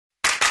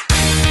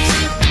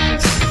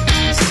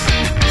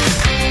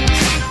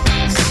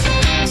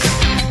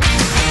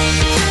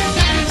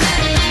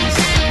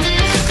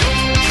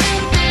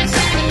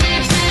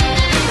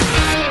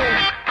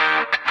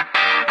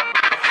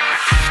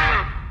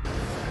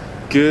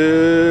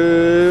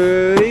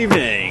Good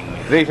evening.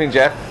 Good evening,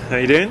 Jeff. How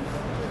you doing?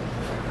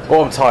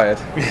 Oh, I'm tired.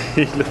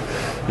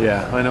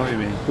 Yeah, I know what you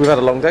mean. We've had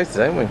a long day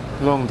today, haven't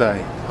we? Long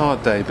day,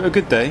 hard day, but a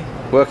good day.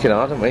 Working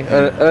hard, haven't we?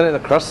 Earning a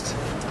crust.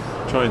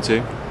 Trying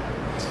to.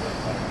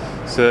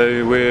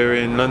 So we're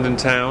in London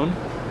town.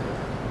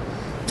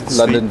 It's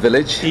London the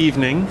Village.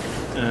 Evening,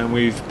 and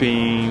we've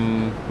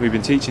been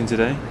teaching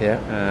today. Yeah.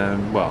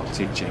 Well,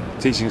 teaching.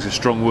 Teaching is a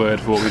strong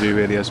word for what we do,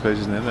 really. I suppose,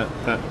 isn't it?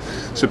 That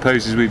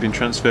supposes we've been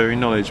transferring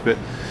knowledge, but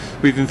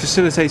we've been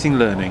facilitating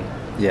learning.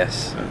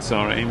 Yes. That's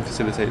our aim: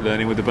 facilitate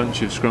learning with a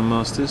bunch of Scrum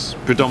Masters,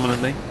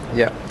 predominantly.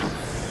 Yeah.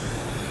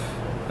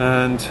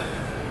 And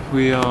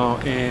we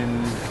are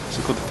in, what's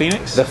it called, the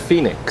Phoenix? The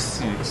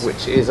Phoenix,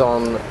 which is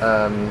on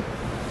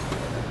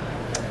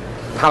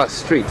Palace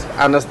Street,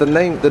 and as the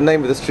name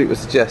of the street would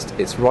suggest,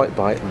 it's right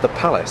by the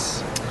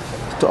Palace.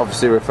 It's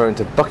obviously referring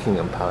to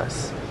Buckingham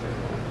Palace.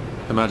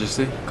 Her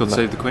Majesty, God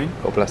save the Queen.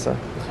 God bless her.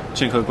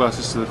 Chinko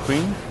glasses to the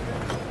Queen.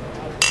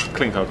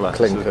 Clinko glasses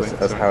Clink, to the Queen.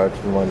 as Howard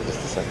reminded us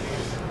to say.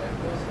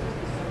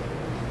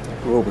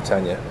 Royal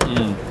Britannia.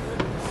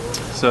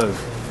 So,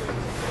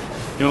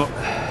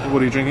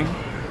 what are you drinking?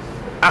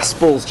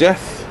 Aspall's,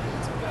 Jeff.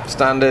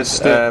 Standard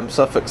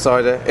Suffolk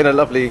cider in a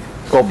lovely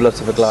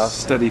goblet of a glass.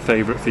 Steady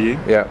favourite for you.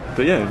 Yeah.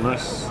 But yeah,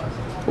 nice.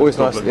 Always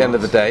nice at the end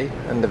of the day,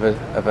 end of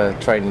a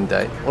training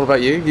day. What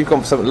about you? You've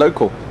gone for something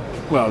local.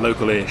 Well,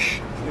 local-ish.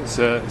 It's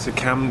a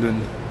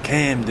Camden.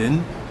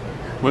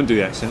 Won't do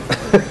the accent.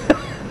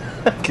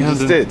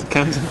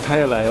 Camden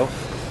Pale Ale,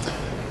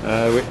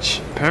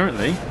 which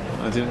apparently,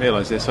 I didn't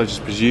realise this. I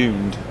just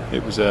presumed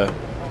it was a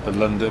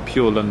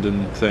pure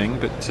London thing,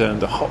 but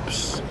the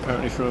hops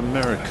apparently from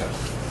America.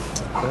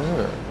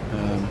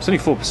 It's only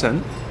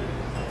 4%.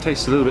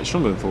 Tastes a little bit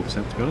stronger than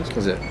 4%, to be honest.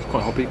 Is it? It's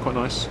quite hoppy, quite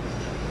nice.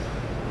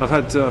 I've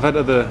had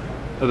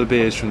other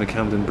beers from the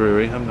Camden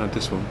Brewery. I haven't had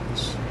this one.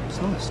 It's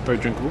nice. Very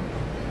drinkable.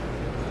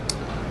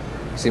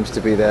 Seems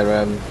to be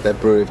their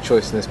brewery of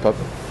choice in this pub.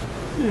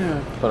 Yeah.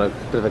 Got a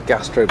bit of a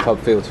gastro pub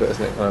feel to it,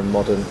 isn't it? Kind of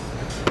modern.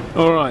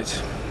 All right.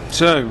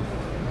 So.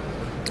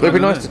 It'd be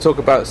nice to talk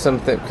about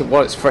something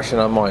while it's fresh in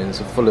our minds,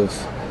 full of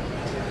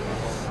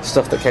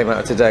stuff that came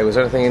out today. Was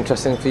there anything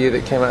interesting for you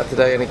that came out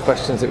today? Any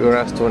questions that we were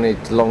asked, or any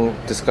long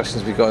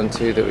discussions we got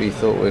into that we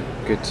thought were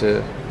good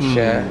to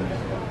share?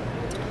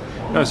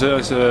 No,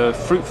 it's a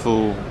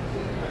fruitful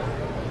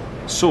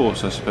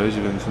source, I suppose,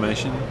 of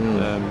information.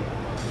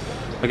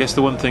 I guess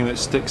the one thing that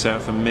sticks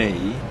out for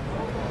me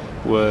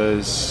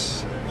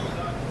was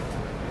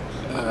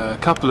a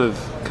couple of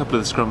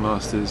the Scrum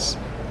Masters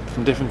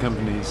from different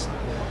companies.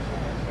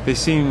 They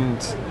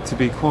seemed to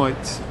be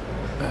quite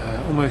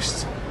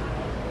almost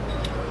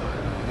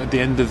at the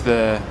end of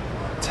their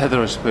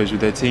tether, I suppose,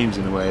 with their teams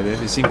in a way.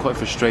 They seem quite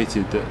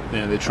frustrated that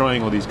they're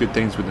trying all these good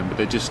things with them, but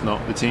they're just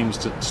not. The team's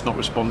just not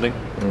responding.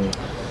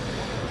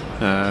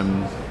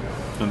 And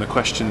the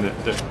question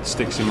that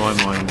sticks in my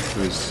mind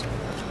was,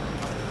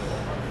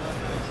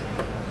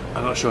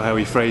 I'm not sure how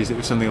he phrased it, it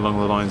was something along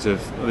the lines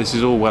of, this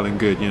is all well and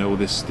good, all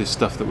this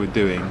stuff that we're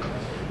doing,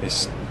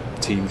 this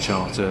team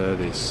charter,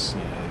 this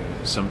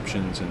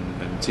assumptions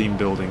and team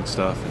building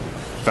stuff and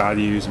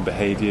values and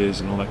behaviours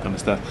and all that kind of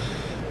stuff,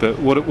 but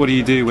what do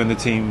you do when the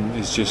team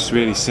is just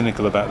really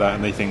cynical about that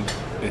and they think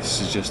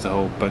this is just a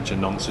whole bunch of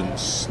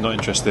nonsense, not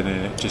interested in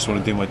it, just want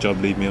to do my job,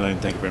 leave me alone,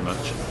 thank you very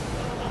much.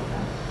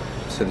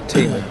 So the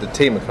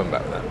team have come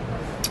back with that.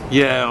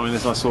 Yeah, I mean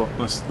that's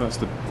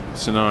the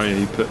scenario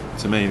you put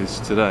to me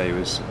today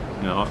was,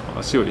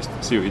 I see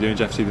what you're doing,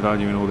 Jeff, see the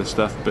value in all this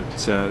stuff, but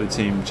the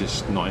team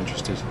just not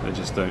interested. They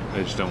just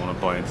don't want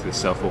to buy into this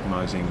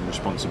self-organising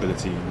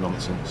responsibility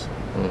nonsense.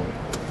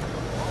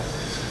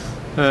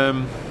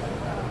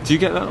 Do you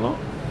get that a lot?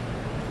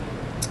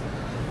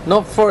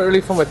 Not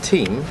really from a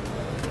team,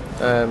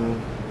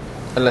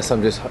 unless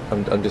I'm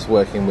just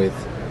working with.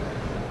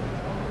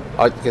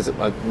 Because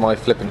my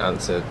flippant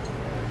answer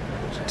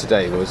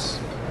today was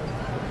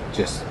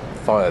just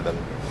fire them.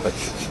 But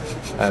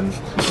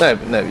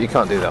no, you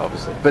can't do that,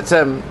 obviously. But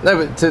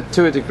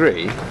to a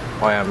degree,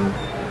 I am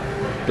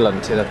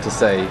blunt enough to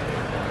say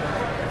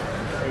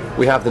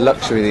we have the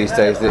luxury these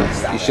days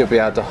that you should be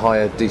able to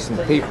hire decent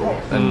people,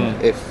 and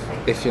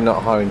if you're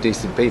not hiring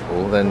decent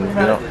people, then you're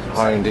not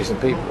hiring decent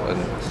people,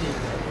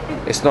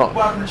 and it's not.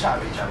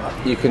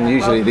 You can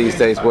usually these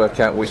days work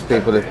out which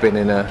people have been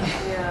in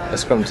a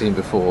scrum team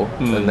before,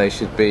 and they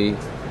should be.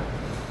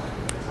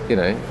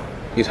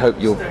 You'd hope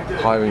you're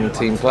hiring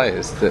team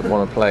players that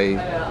want to play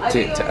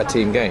a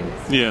team game.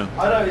 Yeah,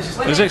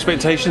 there's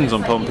expectations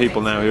on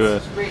people now who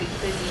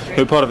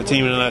are part of a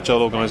team in an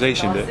agile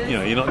organisation that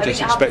you're not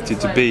just expected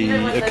to be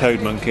a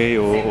code monkey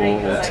or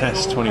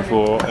test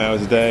 24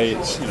 hours a day.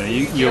 It's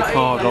you're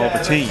part of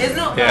a team.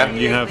 Yeah,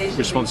 you have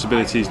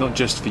responsibilities not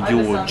just for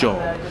your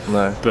job,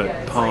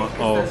 but part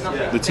of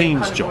the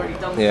team's job.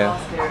 Yeah.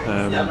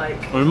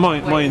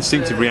 My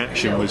instinctive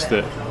reaction was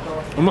that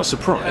I'm not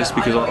surprised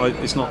because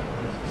it's not.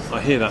 I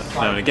hear that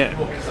now and again,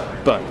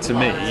 but to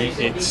me,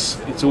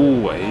 it's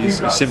always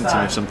a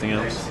symptom of something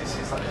else.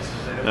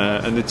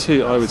 And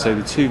I would say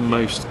the two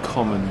most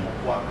common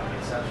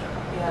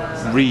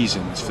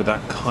reasons for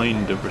that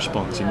kind of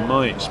response, in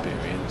my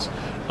experience,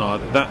 are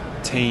that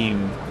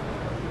team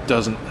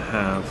doesn't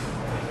have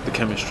the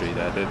chemistry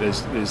there.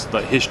 There's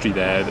like history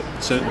there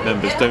that certain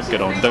members don't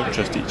get on, don't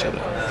trust each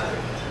other,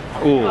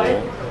 or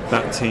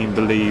that team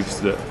believes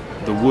that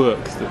the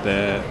work that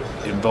they're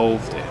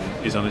involved in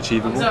is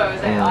unachievable,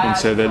 and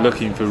so they're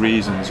looking for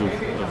reasons of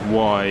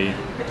why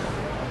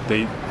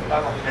they.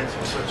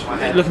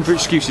 Looking for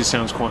excuses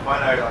sounds quite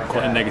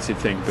a negative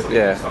thing, but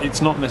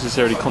it's not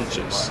necessarily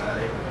conscious.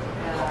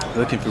 They're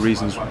looking for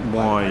reasons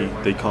why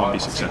they can't be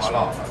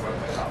successful.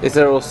 Is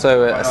there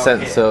also a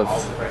sense of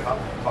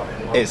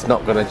it's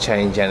not going to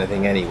change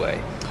anything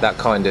anyway? That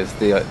kind of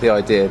the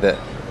idea that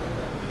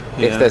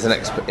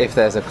if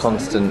there's a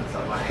constant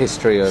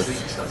history of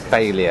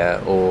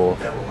failure or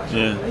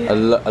a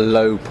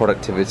low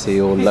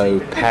productivity or low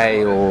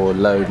pay or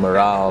low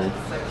morale,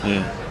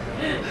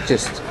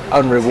 just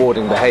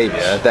unrewarding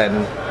behaviour,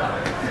 then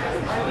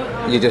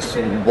you just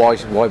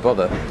why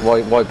bother?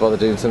 Why bother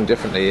doing something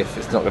differently if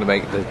it's not going to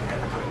make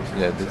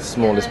the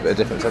smallest bit of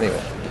difference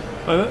anyway?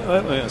 I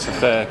think that's a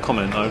fair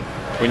comment.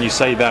 When you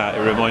say that,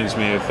 it reminds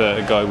me of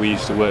a guy we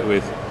used to work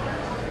with,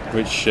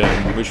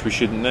 which we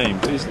shouldn't name.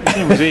 His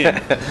name was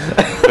Ian.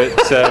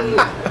 But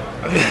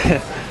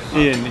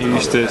Ian, he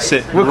used to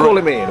sit. We'll call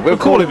him Ian. We'll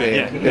call him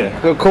Ian.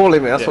 Yeah. We'll call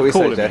him Ian. That's what we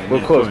say, Jeff.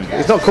 We'll call him.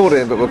 It's not called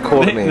Ian, but we'll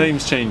call him Ian.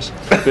 Name's changed.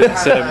 But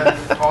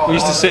we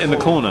used to sit in the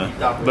corner,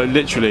 like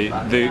literally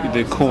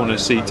the corner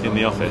seat in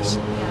the office.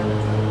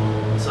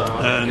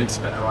 And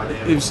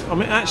it was. I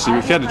mean, actually,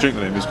 if you had a drink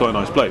with him, he was quite a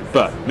nice bloke,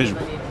 but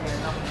miserable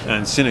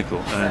and cynical,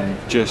 and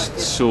just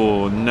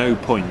saw no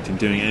point in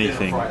doing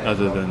anything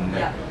other than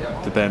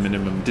the bare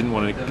minimum.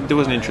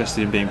 Wasn't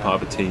interested in being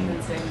part of a team.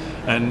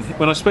 And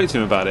when I spoke to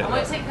him about it,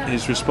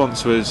 his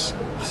response was,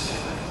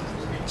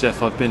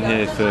 "Jeff, I've been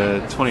here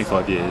for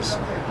 25 years.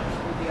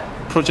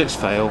 Projects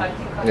fail.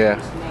 Yeah.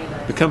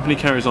 The company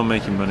carries on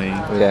making money.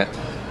 Yeah.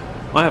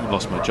 I haven't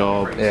lost my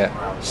job.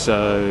 Yeah.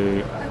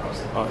 So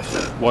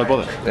why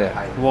bother?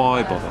 Yeah.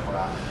 Why bother?"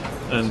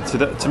 And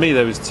to me,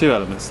 there was two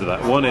elements to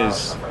that. One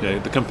is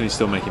the company's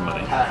still making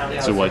money,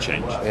 so why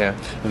change? Yeah.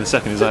 And the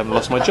second is I haven't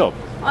lost my job,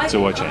 so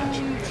why change?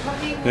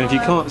 And if you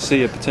can't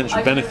see a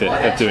potential benefit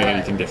of doing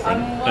anything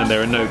different, and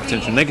there are no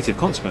potential negative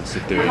consequences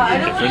of doing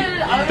anything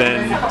different,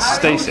 then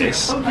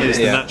stasis is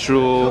the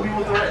natural,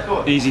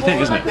 easy thing,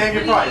 isn't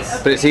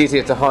it? But it's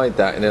easier to hide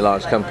that in a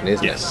large company,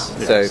 isn't it?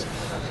 So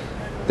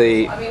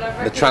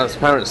the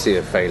transparency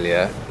of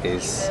failure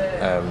is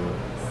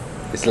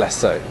less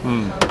so.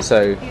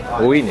 So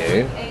we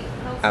knew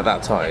at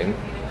that time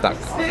that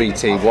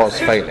BT was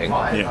failing,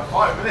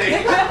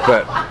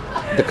 but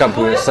the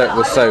company was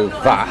so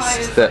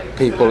vast that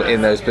people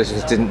in those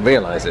positions didn't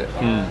realise it.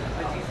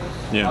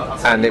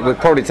 And it would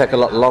probably take a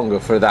lot longer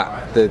for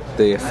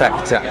the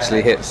effect to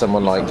actually hit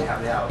someone like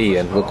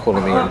Ian. We'll call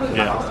him Ian.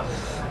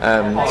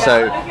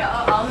 So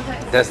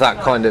there's that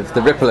kind of,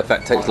 the ripple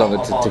effect takes longer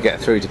to get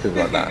through to people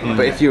like that.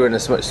 But if you're in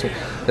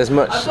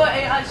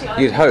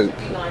you'd hope.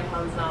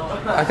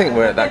 I think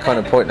we're at that kind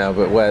of point now,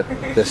 but where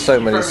there's so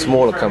many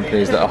smaller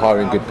companies that are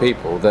hiring good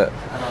people that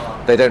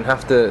they don't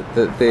have to.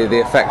 The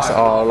effects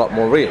are a lot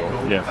more real.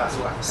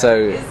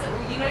 So,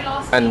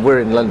 and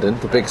we're in London,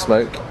 the big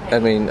smoke. I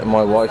mean,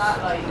 my wife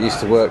used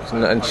to work,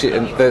 and I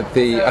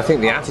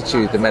think the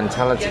attitude, the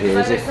mentality here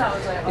is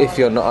if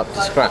you're not up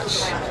to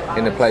scratch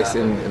in a place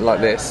like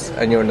this,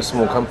 and you're in a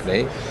small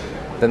company,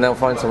 then they'll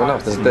find someone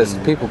else. There's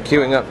people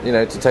queuing up,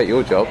 to take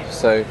your job.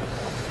 So.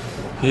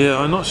 Yeah,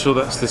 I'm not sure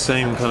that's the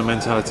same kind of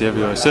mentality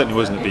everywhere. It certainly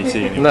wasn't at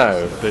BT anyway.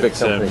 No, but, big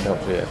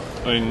company.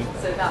 I mean,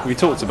 we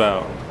talked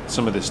about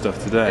some of this stuff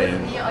today,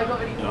 and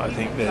I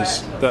think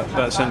there's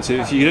that sense of,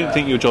 if you don't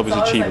think your job is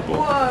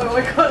achievable,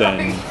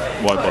 then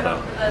why bother?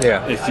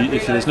 Yeah.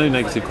 If there's no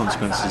negative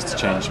consequences to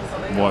change,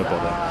 why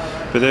bother?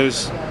 But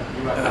there's,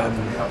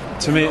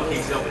 to me,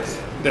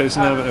 there's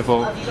an element of,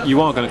 well,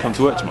 you are going to come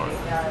to work tomorrow.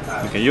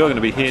 Okay, you are going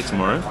to be here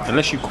tomorrow,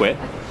 unless you quit.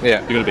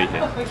 Yeah. You're going to be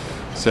here.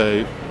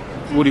 So.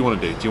 What do you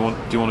want to do? Do you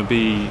want to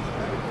be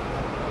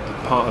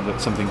part of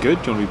something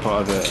good? Do you want to be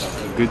part of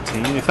a good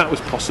team? If that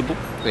was possible,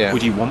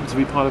 would you want to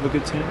be part of a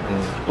good team,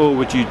 or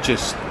would you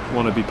just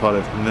want to be part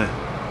of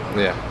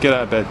get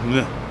out of bed,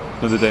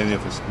 another day in the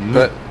office?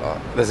 But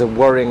there's a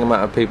worrying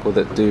amount of people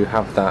that do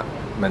have that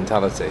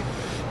mentality.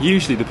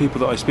 Usually, the people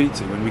that I speak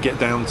to, when we get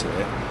down to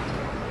it,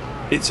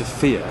 it's a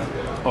fear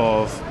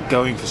of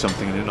going for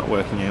something and it not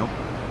working out.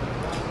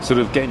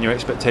 Sort of getting your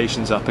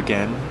expectations up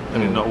again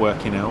and it not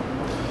working out.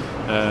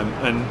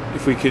 And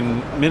if we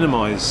can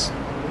minimise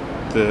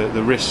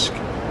the risk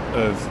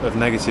of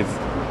negative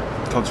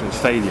consequence,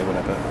 failure,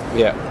 whatever,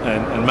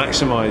 and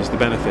maximise the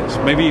benefits,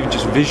 maybe even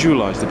just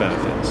visualise the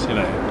benefits.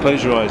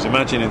 Close your eyes,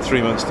 imagine in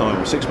 3 months' time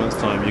or 6 months'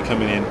 time you're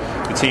coming in,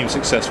 the team's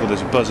successful,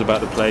 there's a buzz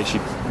about the place,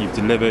 you've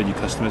delivered, your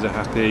customers are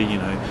happy,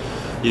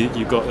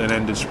 you've got an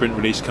end of sprint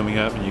release coming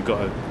up, and you've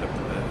got a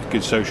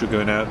good social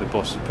going out, the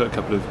boss put a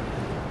couple of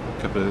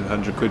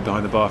 £100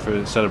 behind the bar for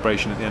a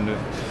celebration at the end of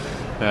it.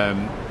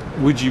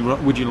 Would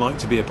you like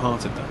to be a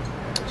part of that?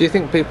 Do you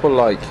think people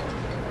like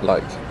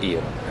like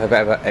Ian have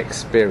ever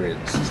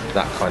experienced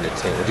that kind of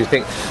team? Or do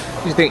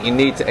you think you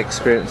need to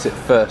experience it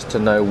first to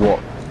know what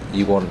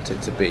you want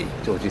it to be?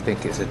 Or do you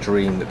think it's a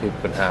dream that people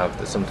can have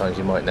that sometimes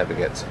you might never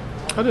get to?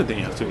 I don't think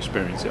you have to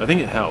experience it. I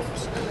think it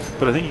helps,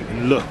 but I think you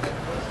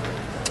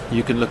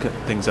can look at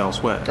things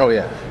elsewhere. Oh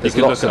yeah, there's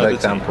lots of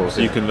examples.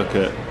 You can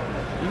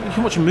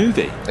watch a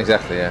movie.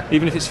 Exactly, yeah.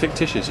 Even if it's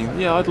fictitious,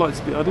 I'd like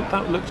to be.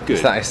 That looks good.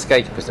 It's that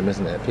escapism,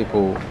 isn't it?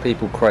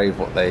 People crave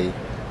what they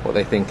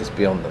think is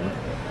beyond them,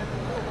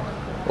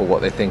 or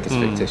what they think is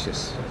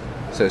fictitious.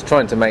 So it's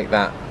trying to make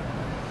that,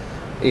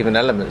 even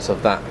elements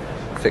of that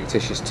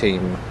fictitious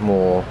team,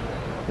 more.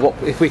 What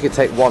if we could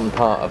take one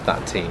part of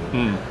that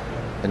team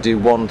and do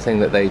one thing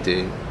that they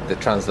do that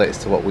translates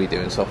to what we do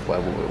in software?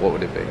 What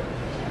would it be?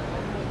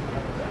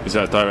 Is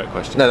that a direct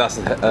question? No, that's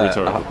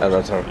a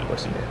rhetorical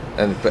question.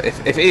 Yeah. But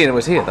if Ian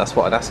was here, that's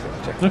what I'd ask him.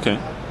 Check. Okay.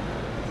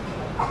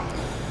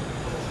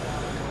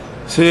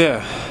 So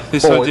yeah,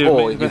 this idea.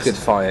 Or you could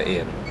fire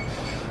Ian.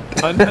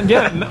 And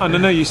I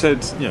know you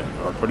said I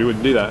probably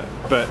wouldn't do that,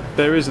 but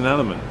there is an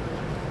element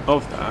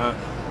of that.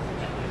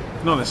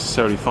 Not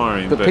necessarily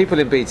firing, but people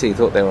in BT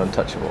thought they were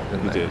untouchable,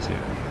 didn't they? Did,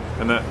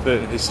 yeah. And that the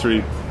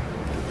history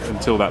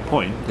until that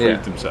point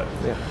proved them so.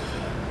 Yeah.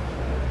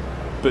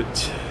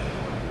 But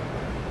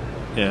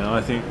yeah,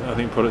 I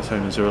think product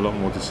owners are a lot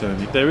more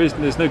discerning.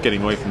 There's no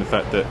getting away from the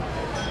fact that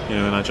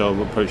an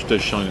agile approach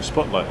does shine a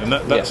spotlight, and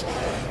that's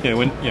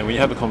when you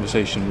have a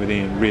conversation with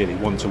Ian really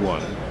one to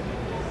one,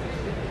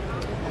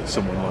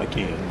 someone like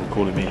Ian, we'll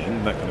call him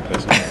Ian, that kind of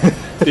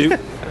person.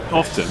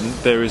 Often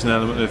there is an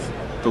element of,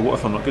 but what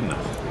if I'm not good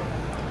enough?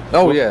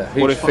 Oh what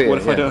if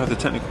I don't have the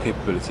technical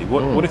capability?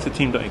 What if the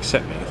team don't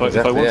accept me? If I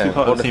want to be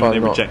part of the team and they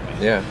reject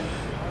me? Yeah.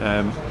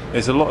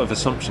 There's a lot of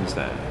assumptions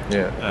there.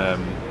 Yeah.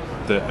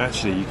 That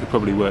actually you could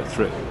probably work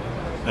through,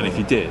 and if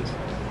you did,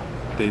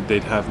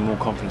 they'd have more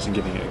confidence in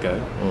giving it a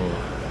go.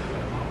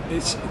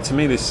 It's to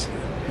me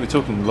we're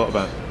talking a lot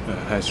about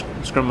how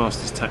Scrum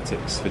Master's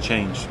tactics for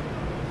change,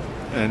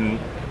 and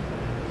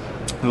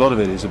a lot of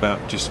it is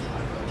about just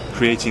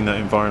creating that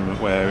environment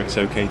where it's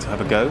okay to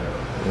have a go,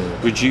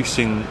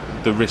 reducing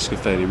the risk of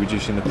failure,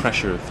 reducing the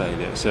pressure of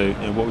failure. So,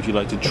 what would you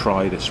like to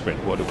try this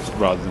sprint, rather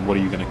than what are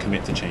you going to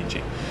commit to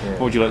changing?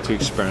 What would you like to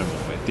experiment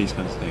with? These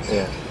kinds of things.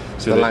 Yeah.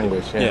 So the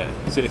language. Yeah.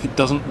 So if it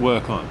doesn't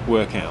work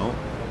out,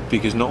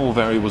 because not all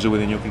variables are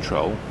within your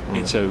control,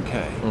 it's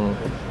okay.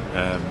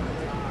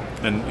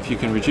 And if you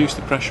can reduce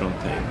the pressure on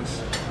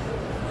things,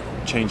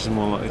 change is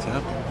more likely to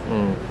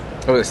happen.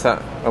 Well, it's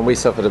that, and we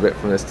suffered a bit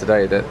from this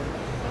today, that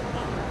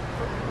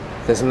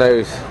there's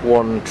no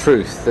one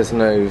truth, there's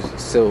no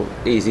still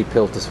easy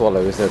pill to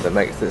swallow, is there,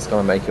 that's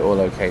going to make it all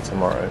okay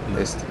tomorrow.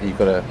 You've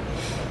got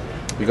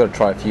to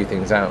try a few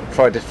things out,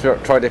 try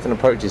different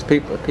approaches.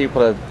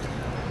 People are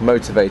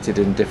motivated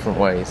in different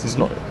ways. It's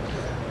not,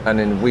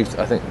 and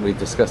I think we've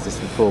discussed this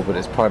before, but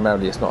it's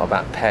not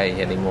about pay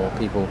anymore.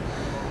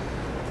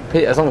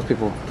 As long as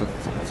people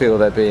feel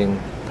they're being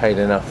paid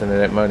enough, then they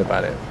don't moan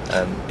about it.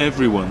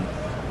 Everyone.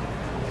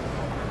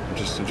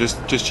 I'm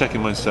just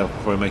checking myself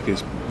before I make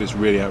this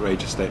really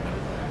outrageous statement.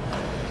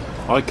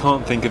 I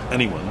can't think of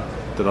anyone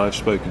that I've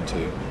spoken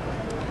to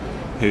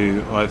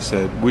who I've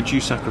said, would you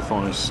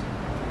sacrifice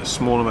a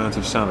small amount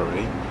of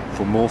salary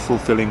for more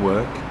fulfilling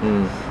work,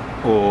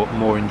 or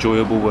more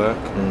enjoyable work,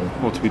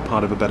 or to be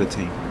part of a better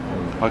team?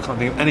 I can't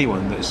think of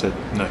anyone that has said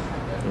no.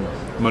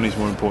 Money's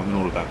more important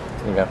than all of that.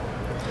 Yeah.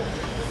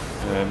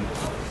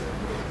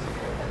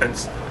 And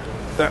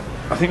that,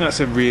 I think that's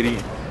a really,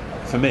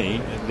 for me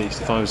at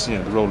least, if I was the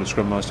role of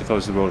Scrum Master, if I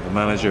was the role of a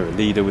manager, a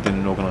leader within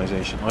an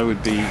organisation, I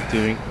would be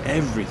doing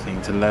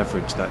everything to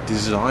leverage that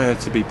desire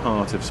to be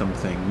part of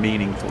something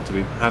meaningful,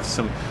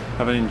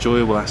 have an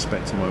enjoyable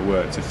aspect to my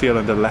work, to feel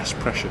under less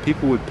pressure.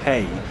 People would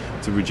pay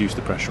to reduce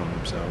the pressure on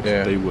themselves.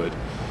 Yeah. They would.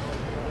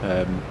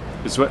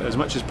 As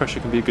much as pressure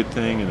can be a good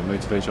thing and a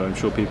motivator, I'm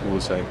sure people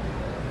will say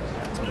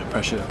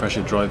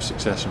pressure drives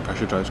success and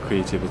pressure drives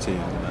creativity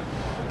and all that.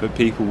 But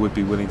people would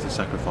be willing to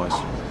sacrifice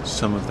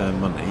some of their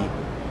money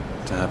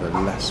to have a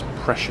less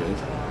pressured,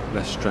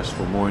 less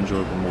stressful, more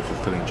enjoyable, more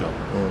fulfilling job.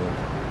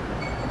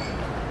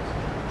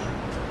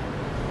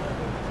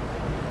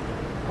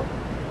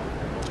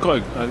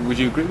 Would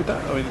you agree with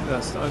that? I mean,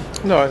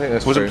 no, I think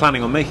that's wasn't true.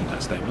 planning on making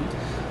that statement.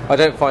 I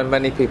don't find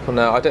many people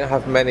now. I don't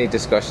have many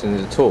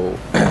discussions at all.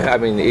 I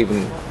mean,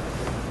 even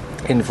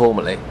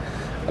informally,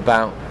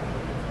 about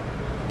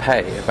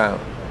pay. It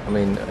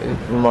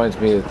reminds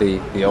me of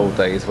the old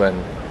days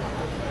when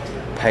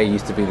pay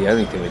used to be the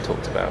only thing we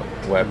talked about,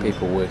 where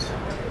people would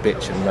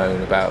bitch and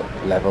moan about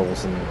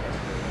levels and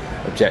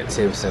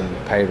objectives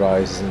and pay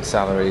rises and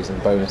salaries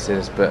and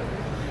bonuses. But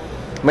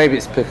maybe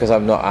it's because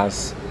I'm not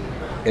as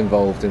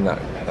involved in that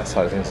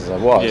side of things as I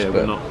was. Yeah,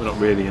 but we're not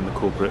really in the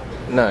corporate.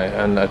 No,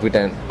 and we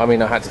don't. I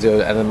mean, I had to do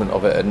an element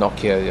of it at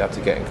Nokia. You had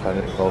to get kind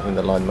of involved in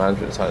the line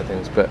management side of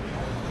things, but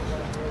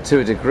to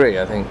a degree,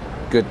 I think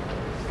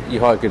you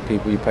hire good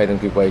people, you pay them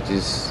good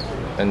wages,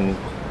 and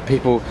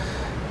people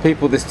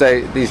this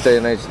day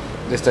and age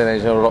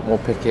are a lot more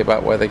picky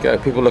about where they go.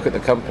 People look at the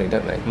company,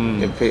 don't they?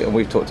 And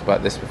we've talked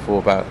about this before,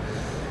 about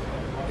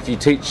you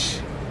teach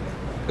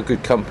a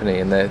good company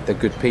and they're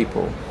good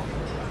people,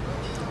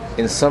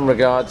 in some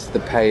regards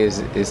the pay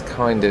is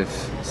kind of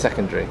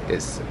secondary.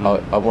 It's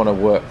I want to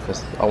work for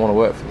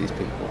these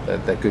people.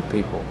 They're good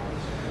people,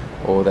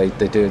 or they're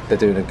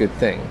doing a good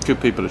thing. Good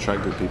people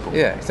attract good people.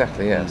 Yeah,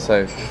 exactly. Yeah.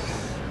 So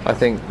I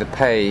think the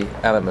pay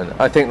element,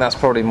 I think that's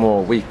probably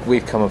more,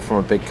 we've come from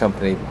a big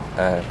company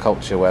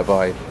culture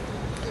whereby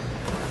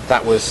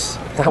that was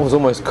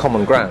almost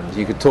common ground.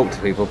 You could talk to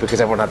people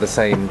because everyone had the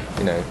same,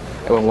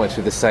 everyone went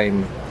through the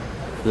same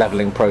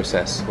levelling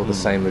process or the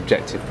same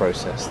objective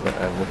process,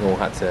 and we all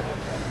had to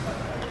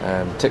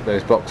tick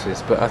those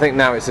boxes. But I think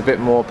now it's a bit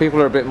more,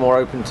 people are a bit more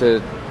open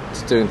to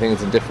doing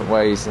things in different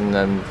ways,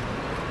 and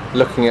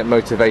looking at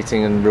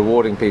motivating and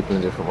rewarding people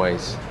in different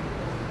ways.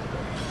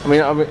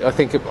 I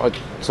think,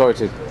 sorry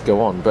to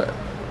go on, but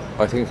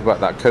I think about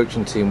that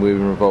coaching team we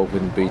were involved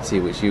with in BT,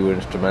 which you were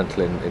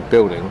instrumental in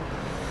building.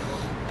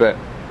 But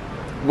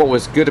what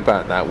was good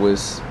about that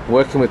was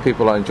working with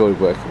people I enjoyed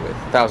working with.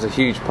 That was a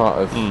huge part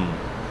of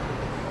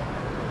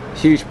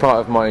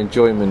my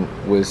enjoyment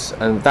was,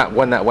 and that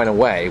when that went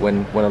away,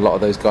 when a lot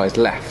of those guys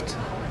left,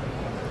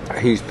 a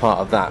huge part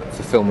of that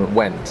fulfillment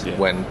went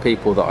when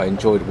people that I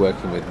enjoyed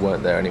working with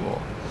weren't there anymore.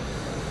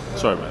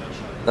 Sorry about that.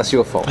 That's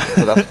your fault,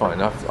 but that's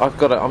fine.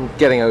 I'm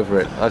getting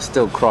over it. I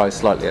still cry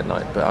slightly at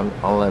night, but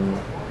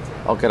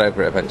I'll get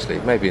over it eventually,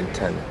 maybe in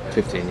 10,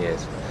 15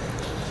 years.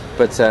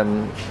 But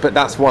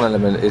that's one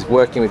element, is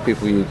working with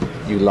people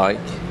you like,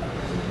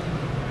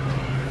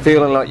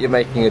 feeling like you're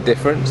making a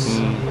difference.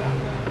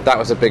 That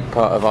was a big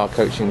part of our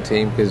coaching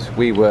team, because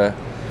we were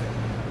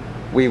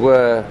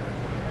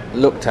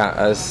looked at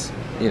as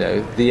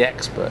the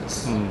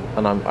experts.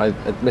 And I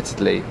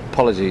admittedly,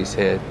 apologies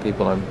here,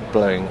 people, I'm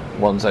blowing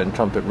one's own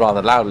trumpet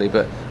rather loudly,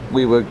 but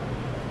we were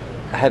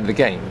ahead of the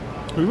game.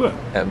 We were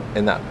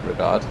in that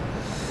regard.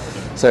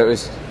 So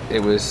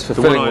it was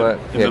fulfilling work.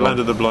 In the land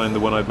of the blind, the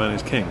one-eyed man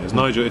is king. If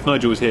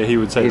Nigel was here, he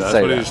would say that.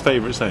 That's one of his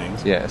favourite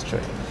sayings. Yeah, it's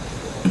true.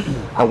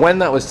 And when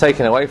that was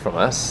taken away from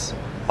us,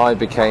 I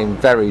became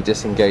very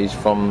disengaged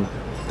from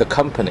the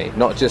company,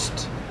 not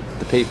just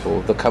the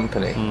people, the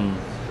company.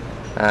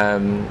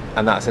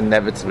 And that's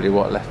inevitably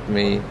what left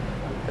me,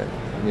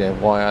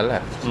 why I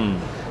left.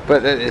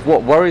 But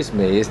what worries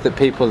me is that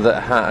people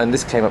that and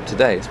this came up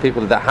today, it's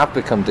people that have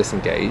become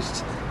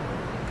disengaged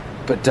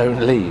but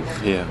don't leave.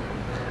 Yeah.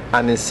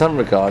 And in some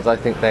regards, I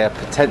think they are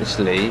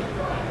potentially,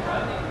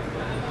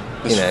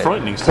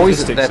 frightening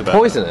statistics they're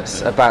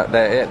poisonous about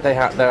they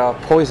are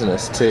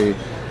poisonous to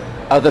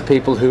other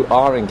people who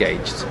are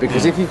engaged.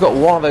 Because if you've got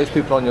one of those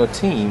people on your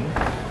team,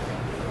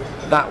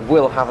 that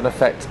will have an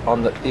effect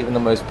on even the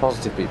most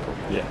positive people.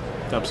 Yeah,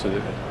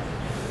 absolutely.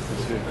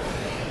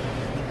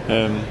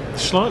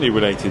 Slightly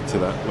related to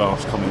that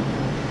last comment,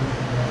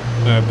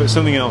 but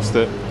something else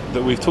that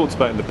we've talked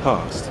about in the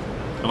past,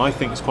 and I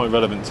think it's quite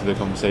relevant to the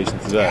conversation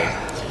today,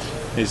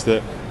 is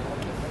that,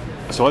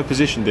 so I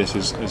positioned this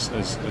as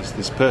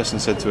this person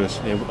said to us,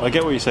 I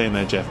get what you're saying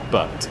there, Jeff,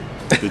 but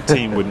the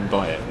team wouldn't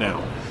buy it.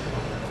 Now,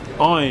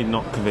 I'm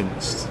not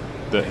convinced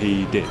that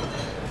he did,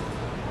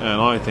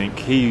 and I think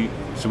he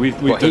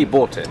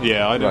bought it.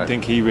 Yeah, I don't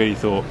think he really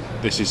thought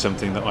this is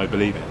something that I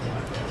believe in.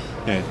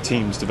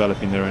 Teams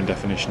developing their own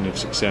definition of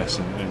success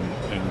and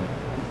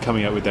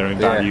coming up with their own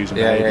values and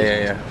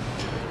behaviours.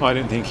 I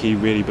don't think he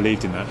really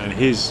believed in that, and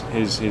his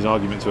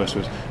argument to us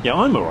was,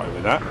 I'm alright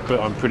with that,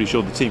 but I'm pretty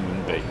sure the team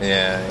wouldn't be.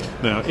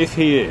 Now, if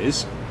he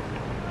is,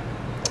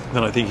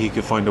 then I think he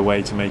could find a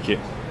way to make it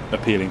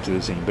appealing to the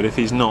team. But if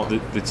he's not,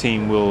 the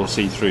team will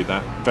see through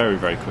that very,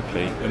 very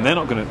quickly, and they're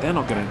not going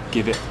to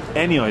give it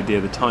any idea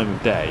of the time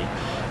of day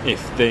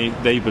if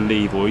they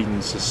believe or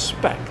even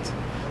suspect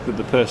that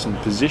the person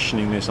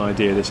positioning this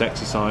idea, this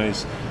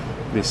exercise,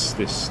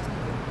 this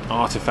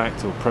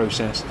artifact or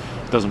process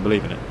doesn't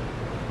believe in it.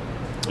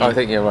 I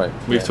think you're right.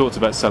 We've talked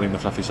about selling the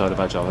fluffy side of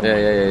Agile, haven't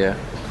we? Yeah.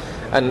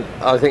 And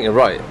I think you're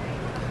right.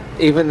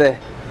 Even the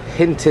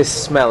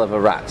hintest smell of a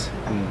rat,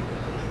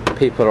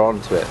 people are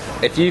onto it.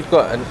 If you've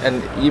got,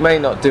 and you may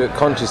not do it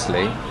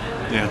consciously,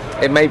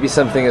 it may be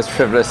something as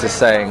frivolous as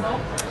saying,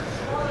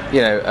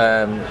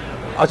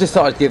 I just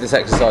thought I'd give this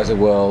exercise a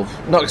whirl,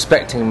 not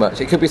expecting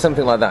much. It could be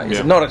something like that.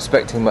 You're not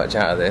expecting much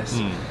out of this.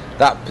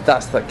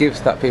 That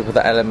gives that people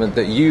that element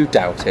that you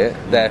doubt it,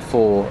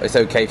 therefore it's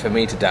okay for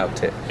me to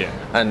doubt it.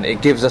 And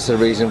it gives us a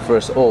reason for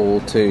us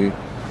all to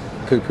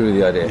poo-poo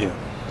the idea.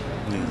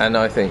 And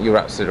I think you're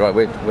absolutely right.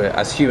 We're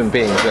as human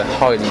beings, we're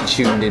highly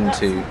tuned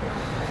into,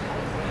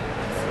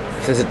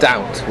 if there's a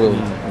doubt,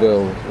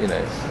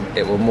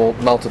 it will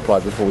multiply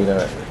before we know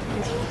it.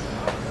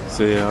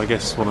 So I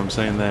guess what I'm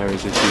saying there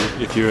is,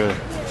 if you're a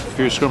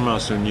Scrum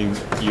Master and you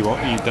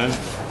don't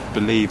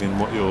believe in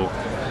what you're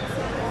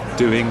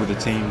doing with a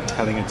team,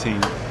 telling a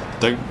team,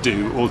 don't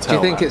do or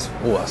tell. Do you think it's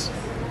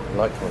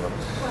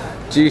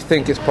Do you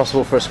think it's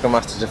possible for a Scrum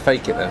Master to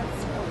fake it then?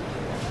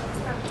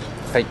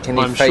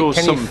 I'm sure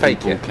some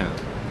people can.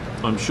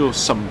 I'm sure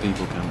some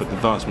people can, but the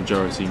vast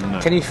majority, no.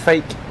 Can you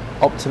fake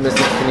optimism?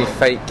 Can you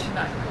fake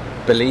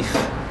belief?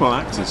 Well,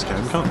 actors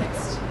can't they?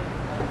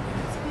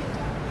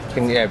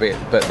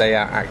 But they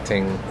are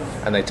acting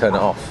and they turn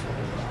it off.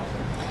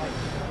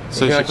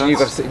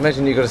 Sociopaths?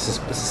 Imagine you've got to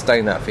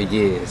sustain that for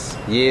years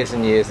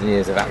and years and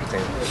years of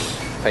acting,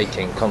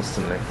 faking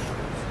constantly.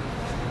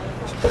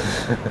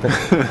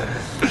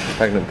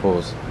 Pregnant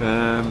pause.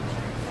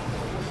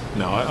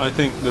 No, I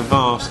think the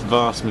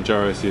vast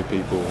majority of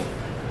people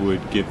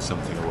would give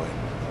something away.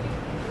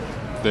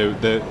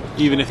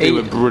 Even if they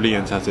were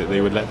brilliant at it, they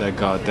would let their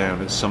guard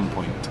down at some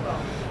point,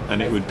 and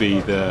it would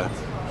be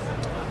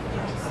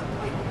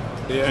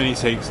it only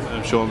takes,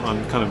 I'm sure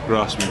I'm kind of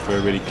grasping for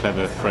a really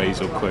clever phrase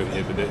or quote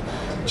here, but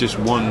just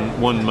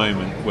one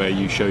moment where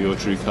you show your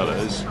true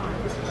colours,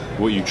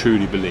 what you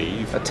truly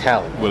believe, a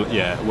tell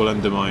will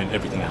undermine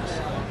everything else.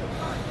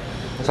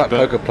 It's like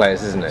poker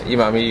players, isn't it? You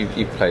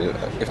played.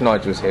 If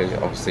Nigel was here,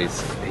 obviously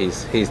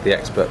he's the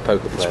expert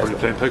poker player. He's probably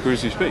playing poker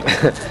as you speak.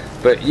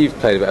 But you've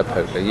played a bit of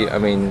poker.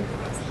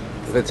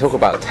 They talk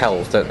about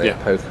tells, don't they?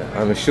 Yeah. Poker.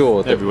 I'm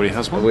sure that everybody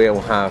has one. We all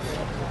have.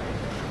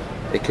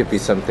 It could be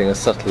something as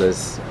subtle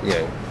as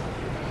a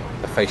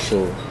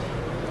facial.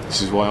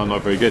 This is why I'm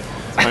not very good.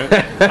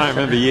 I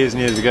remember years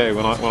and years ago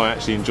when I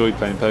actually enjoyed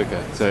playing poker.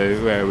 So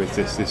where was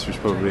this? This was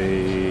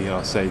probably,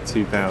 I'll say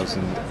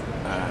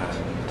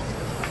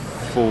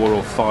 2004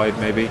 or 5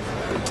 maybe.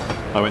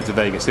 I went to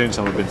Vegas. The only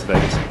time I've been to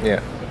Vegas.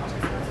 Yeah.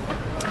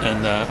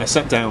 And I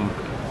sat down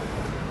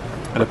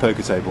at a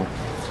poker table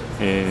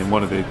in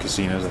one of the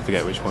casinos. I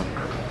forget which one.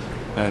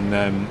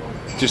 And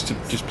just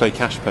play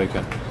cash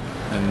poker.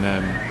 And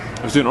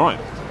I was doing all right.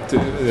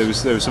 There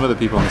were some other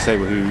people on the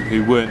table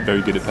who weren't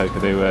very good at poker.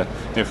 They were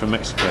from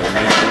Mexico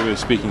and they were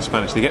speaking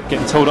Spanish. They kept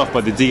getting told off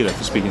by the dealer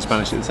for speaking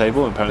Spanish at the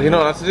table. And apparently, you're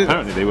not allowed to do that?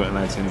 Apparently they weren't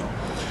allowed to anymore.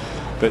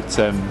 But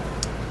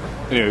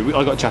anyway,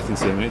 I got chatting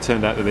to them, and it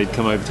turned out that they'd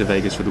come over to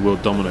Vegas for the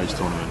World Dominoes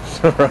tournament,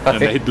 right.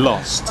 and they'd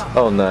lost.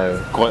 Oh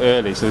no! Quite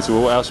early. So they said,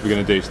 "Well, what else are we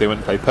going to do?" So they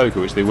went to play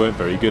poker, which they weren't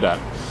very good at.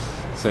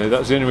 So that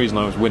was the only reason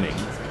I was winning.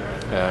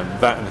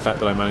 That and the fact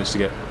that I managed to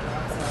get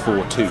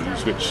 4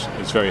 twos, which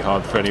is very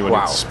hard for anyone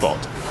to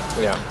spot.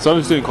 Yeah. So I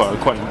was doing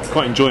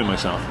quite enjoying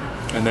myself,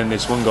 and then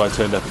this one guy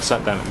turned up and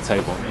sat down at the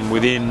table, and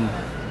within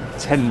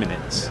 10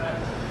 minutes,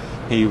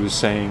 he was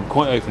saying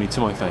quite openly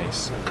to my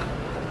face,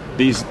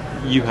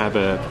 "You have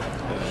a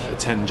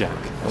 10 jack."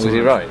 Was he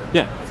right?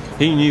 Yeah.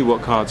 He knew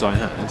what cards I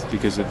had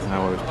because of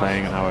how I was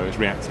playing and how I was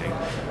reacting.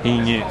 He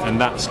knew, and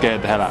that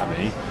scared the hell out of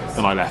me,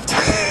 and I left.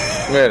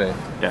 Really?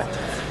 Yeah.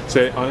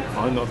 So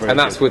I'm not very. And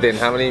that's good. within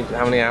how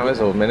many hours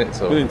or minutes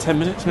or? Within 10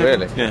 minutes. Maybe?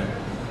 Really? Yeah.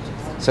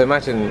 So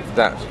imagine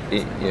that,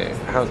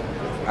 how,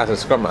 as a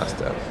scrum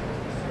master,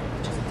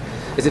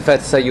 is it fair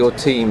to say your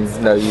team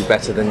know you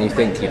better than you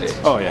think you do?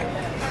 Oh yeah,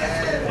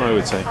 I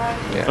would say.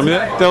 Yeah. I mean,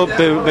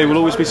 they will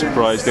always be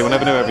surprised. They will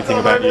never know everything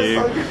about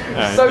you.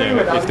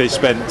 If they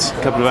spent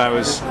a couple of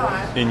hours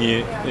in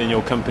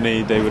your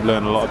company, they would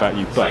learn a lot about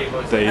you.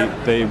 But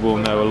they will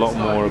know a lot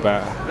more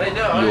about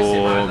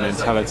your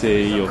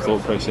mentality, your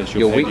thought process,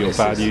 your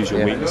values,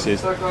 your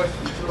weaknesses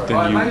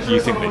than you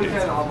think they do.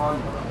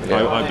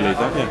 Yeah. I believe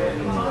that. Yeah.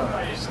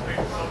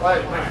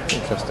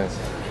 Interesting.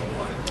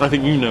 I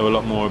think you know a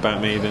lot more about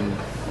me than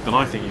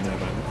I think you know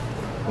about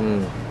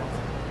me.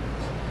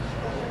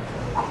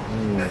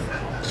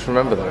 Just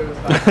remember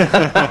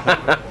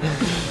that.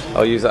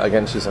 I'll use that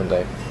against you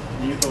someday.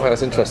 Well,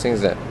 that's interesting,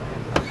 isn't it?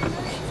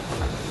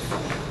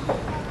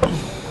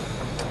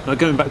 Now,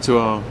 going back to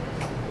our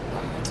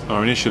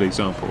initial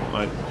example,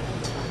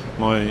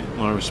 my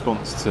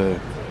response to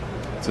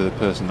the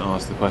person that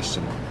asked the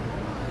question,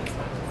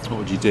 what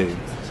would you do?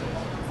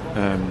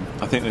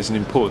 I think there's an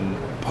important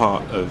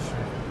part of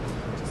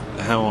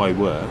how I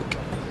work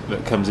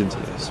that comes into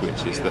this,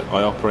 which is that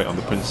I operate on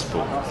the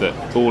principle that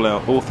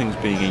all things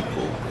being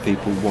equal,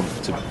 people want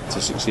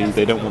to succeed.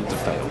 They don't want to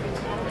fail.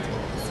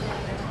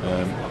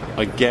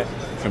 I get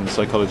from the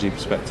psychology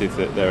perspective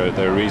that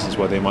there are reasons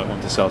why they might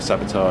want to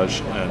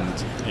self-sabotage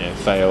and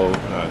fail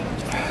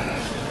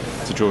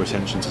to draw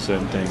attention to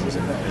certain things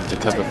and to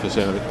cover for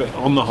certain. But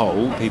on the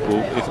whole,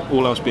 people, if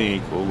all else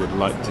being equal, would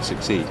like to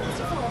succeed.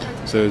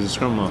 So as a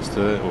scrum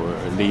master or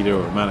a leader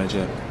or a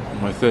manager,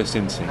 my first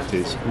instinct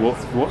is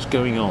what's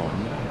going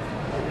on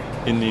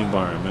in the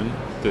environment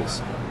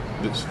that's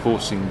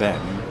forcing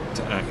them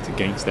to act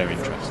against their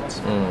interests.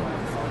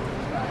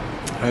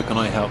 How can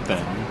I help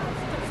them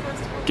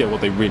get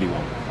what they really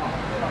want,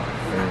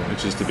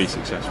 which is to be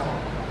successful?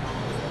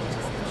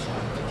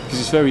 Because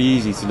it's very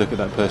easy to look at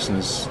that person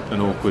as an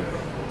awkward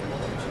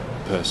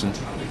person,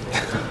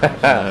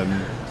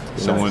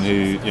 someone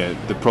who,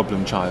 the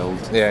problem child,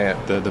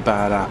 the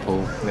bad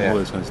apple, all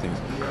those kinds of things.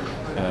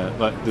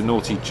 Like the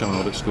naughty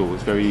child at school,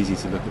 it's very easy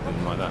to look at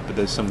them like that, but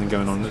there's something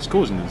going on that's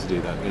causing them to do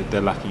that. They're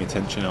lacking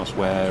attention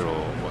elsewhere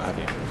or what have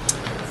you.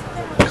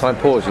 Can I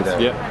pause you there?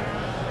 Yeah.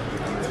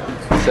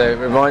 So it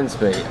reminds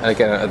me, and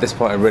again at this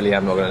point I really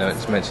am not going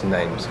to mention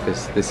names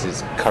because this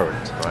is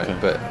current, right? Okay.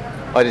 But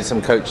I did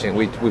some coaching.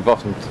 We've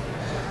often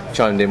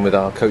chimed in with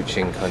our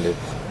coaching kind of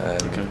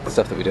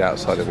stuff that we do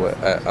outside of work.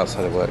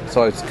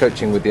 So I was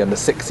coaching with the under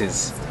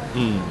 6s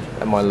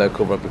at my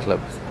local rugby club,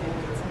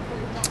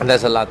 and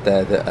there's a lad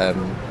there that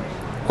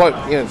quite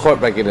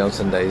regularly on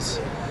Sundays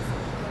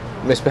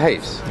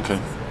misbehaves. Okay.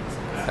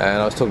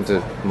 And I was talking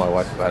to my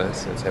wife about it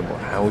and saying, well,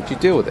 how would you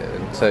deal with it?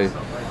 And so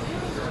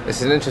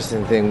it's an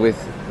interesting thing with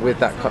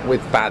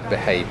bad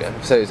behaviour.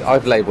 So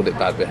I've labelled it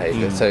bad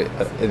behaviour. So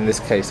in this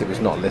case, it was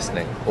not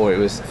listening, or it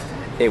was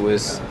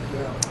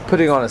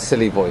putting on a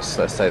silly voice.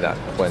 Let's say that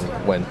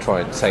when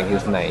saying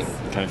his name.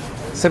 Okay.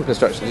 Simple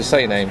instruction: just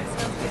say your name,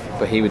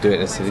 but he would do it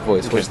in a silly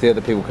voice, which the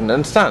other people can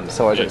understand.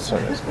 So I just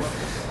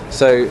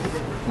so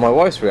my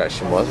wife's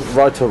reaction was,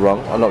 right or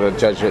wrong, I'm not going to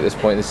judge her at this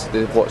point. This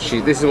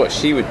is what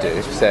she would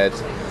do. She said,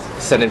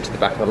 send him to the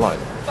back of the line.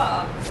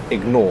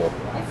 Ignore.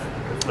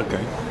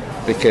 Okay.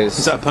 Because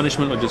is that a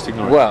punishment or just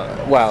ignore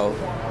it? Well,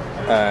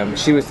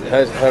 she was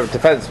her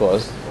defence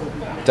was,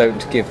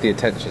 don't give the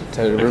attention.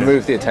 To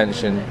remove the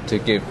attention to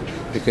give,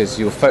 because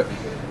you're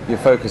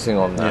focusing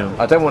on that.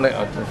 Yeah. I don't want to.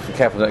 I'm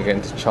careful not to get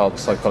into child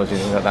psychology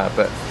and things like that.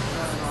 But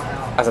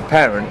as a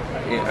parent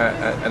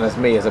and as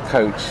me as a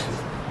coach,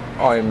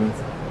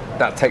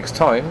 that takes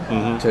time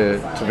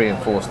to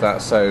reinforce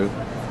that. So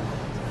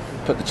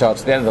put the child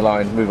to the end of the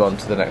line, move on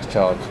to the next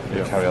child,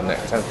 and carry on the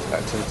next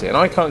activity. And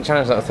I can't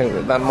challenge that. I think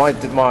that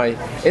my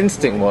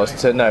instinct was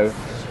to know,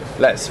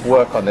 let's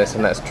work on this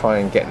and let's try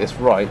and get this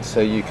right, so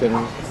you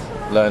can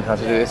learn how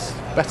to do this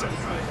better.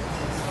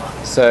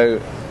 So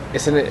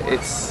it's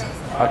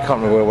I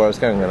can't remember where I was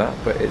going with that,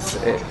 but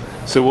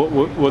So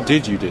what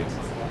did you do?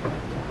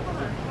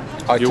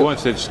 Your wife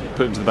said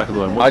put him to the back of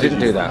the line. I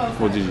didn't do that.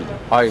 What did you do?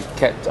 I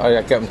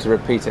got him to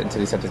repeat it until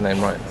he said his name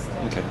right.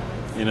 Okay.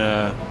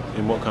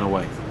 In what kind of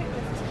way?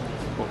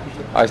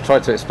 I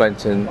tried to explain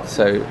to him,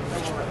 so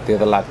the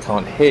other lad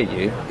can't hear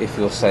you if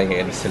you're saying it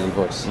in a silly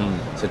voice.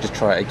 So just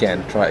try it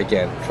again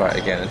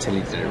until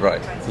he did it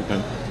right.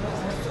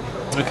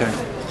 Okay.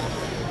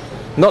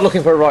 Not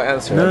looking for a right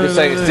answer. No, I'm just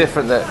saying it's no.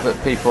 different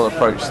that people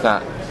approach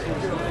that,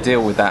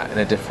 deal with that in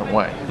a different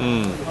way.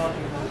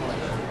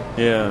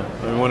 Yeah.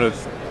 I mean,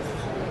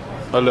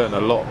 I learned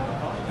a lot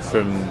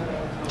from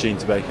Jean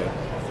Baker.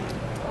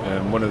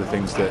 One of the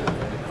things that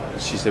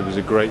she said was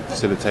a great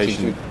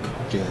facilitation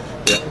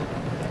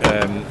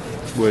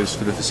was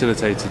for the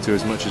facilitator to,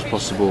 as much as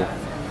possible,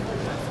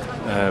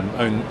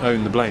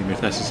 own the blame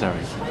if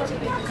necessary.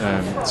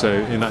 So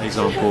in that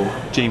example,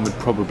 Jean would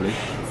probably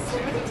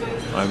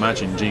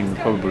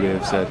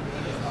have said,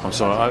 I'm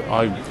sorry,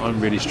 I'm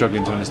really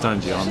struggling to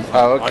understand you.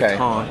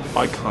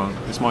 I can't,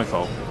 it's my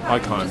fault. I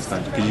can't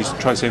understand you. Could you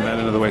try saying that in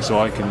another way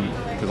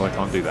because I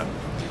can't do that.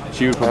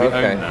 She would probably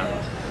own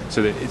that,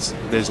 so that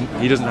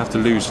he doesn't have to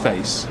lose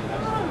face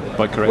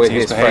by correcting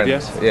his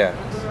behaviour. Yeah.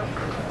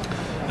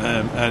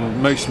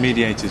 And most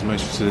mediators,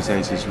 most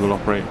facilitators will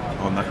operate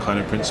on that kind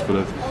of principle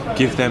of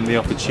give them the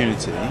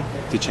opportunity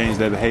to change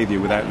their behaviour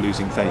without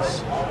losing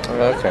face.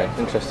 Okay,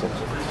 interesting.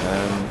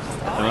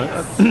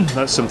 And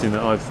that's something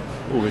that I've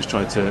always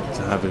tried to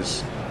have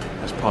as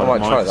part of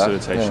my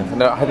facilitation.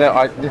 Yeah.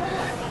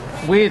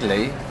 No,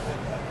 weirdly,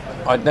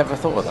 I'd never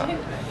thought of that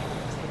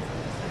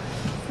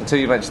until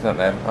you mentioned that.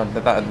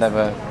 That had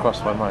never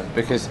crossed my mind,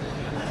 because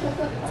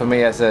for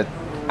me as an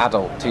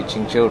adult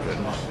teaching children,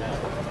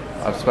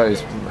 I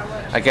suppose,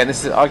 again,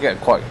 I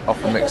get quite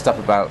often mixed up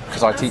about,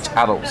 because I teach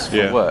adults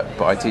for work,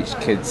 but I teach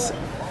kids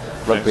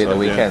rugby at the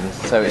weekends,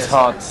 so it's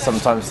hard to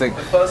sometimes think.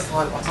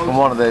 And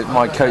one of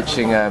my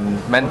coaching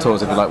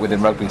mentors, if you like,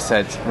 within rugby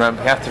said, you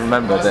have to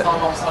remember that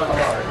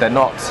they're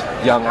not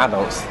young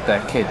adults,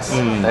 they're kids.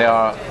 They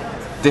are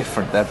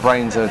different. Their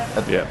brains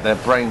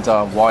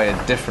are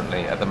wired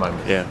differently at the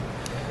moment. Yeah.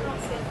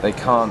 They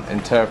can't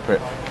interpret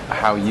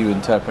how you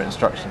interpret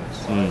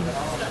instructions.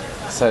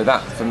 So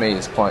that for me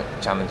is quite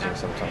challenging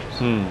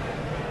sometimes.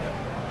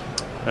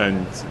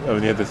 And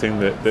the other thing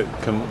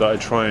that I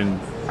try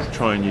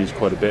and use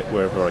quite a bit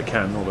wherever I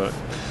can, although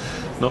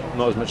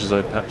not as much as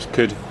I perhaps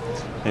could,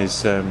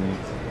 is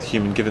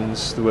Human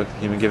Givens, the work of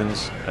Human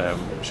Givens,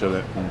 which I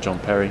learned from John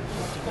Perry,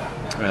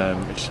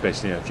 which is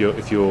basically,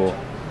 if you're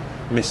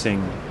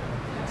missing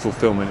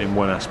fulfillment in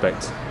one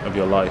aspect of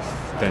your life,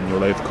 then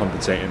you'll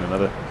overcompensate in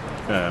another,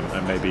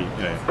 and maybe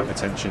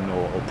attention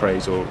or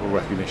praise or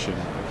recognition,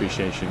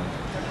 appreciation,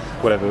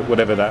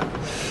 whatever that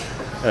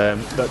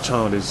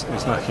child is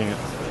lacking.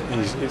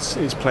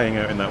 It's playing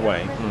out in that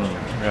way,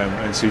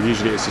 and so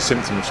usually it's a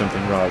symptom of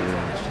something rather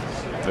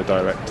than a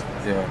direct.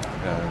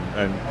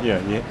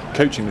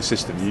 Coaching the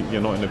system,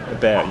 you're not in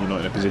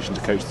a position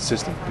to coach the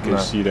system,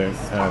 because you don't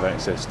have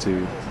access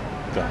to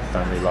the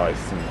family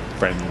life and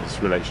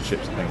friends,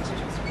 relationships and things.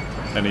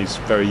 And he's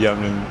very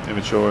young and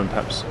immature, and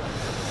perhaps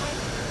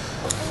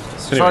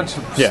trying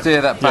to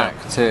steer that back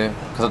to,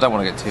 because I don't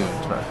want to get too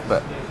into it,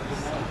 but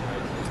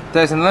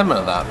there's an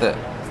element of that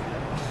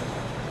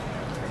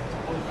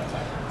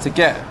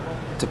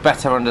to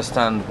better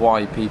understand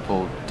why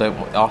people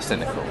are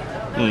cynical.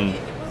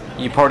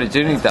 You probably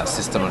do need that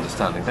system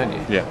understanding, don't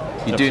you? Yeah,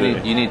 you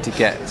absolutely. You need to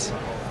get.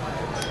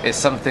 It's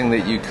something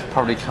that you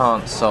probably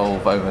can't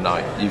solve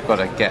overnight. You've got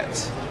to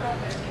get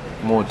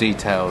more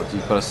detailed.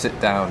 You've got to sit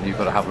down. You've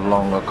got to have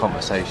longer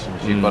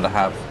conversations. You've got to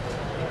have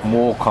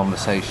more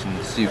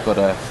conversations. You've got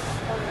to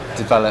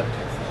develop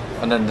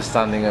an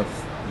understanding of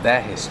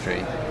their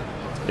history.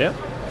 Yeah.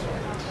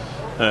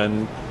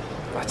 And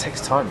That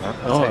takes time, man.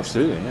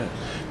 Absolutely, yeah.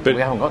 But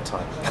we haven't got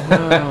time.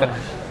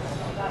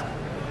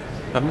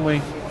 Haven't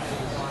we?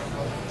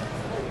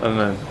 I don't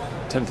know.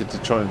 Tempted to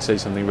try and say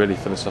something really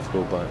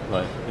philosophical, but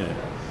like,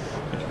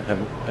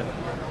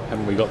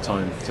 haven't we got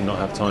time to not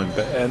have time?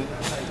 But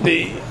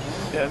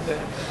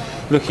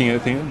looking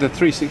at the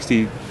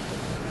 360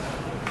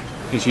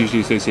 is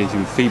usually associated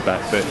with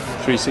feedback, but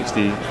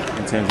 360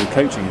 in terms of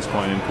coaching is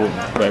quite an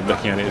important way of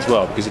looking at it as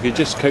well. Because if you're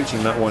just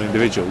coaching that one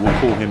individual, we'll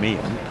call him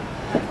Ian.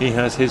 He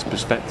has his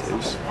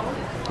perspectives,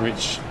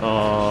 which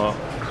are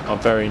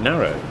very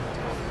narrow.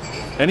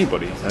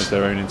 Anybody has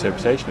their own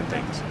interpretation of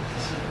things.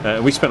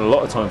 We spent a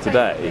lot of time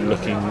today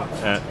looking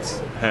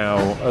at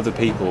how other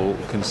people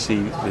can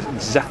see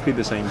exactly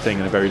the same thing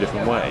in a very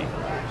different way.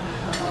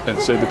 And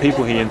so the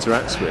people he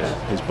interacts with,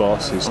 his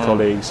boss, his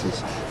colleagues,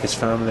 his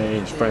family,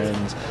 his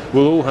friends,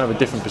 will all have a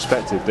different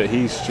perspective that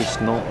he's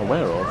just not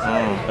aware of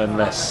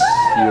unless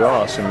you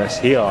ask, unless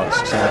he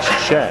asks, unless you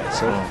share.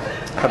 So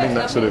having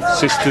that sort of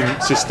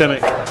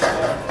systemic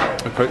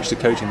approach to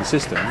coaching the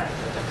system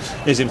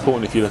is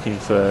important if you're looking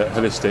for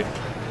holistic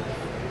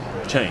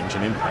change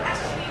and impact.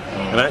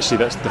 And actually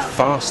that's the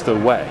faster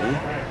way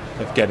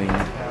of getting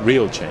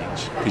real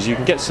change, because you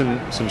can get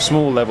some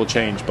small level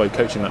change by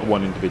coaching that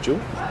one individual,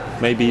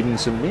 maybe even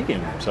some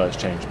medium sized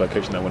change by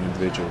coaching that one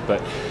individual.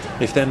 But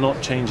if they're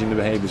not changing the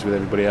behaviours with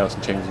everybody else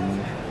and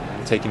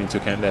taking into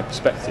account their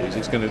perspectives,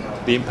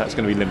 the impact's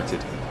going to be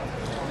limited.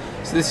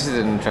 So this is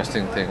an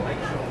interesting thing.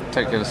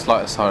 Taking a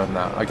slight aside on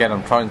that, again,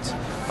 I'm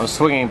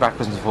swinging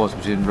backwards and forwards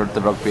between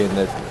the rugby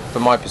and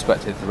from my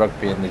perspective, the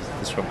rugby and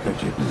the scrum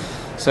coaching.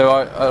 So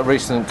a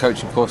recent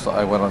coaching course that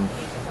I went on,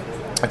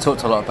 I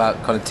talked a lot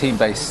about kind of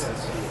team-based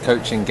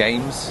coaching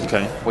games,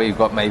 where you've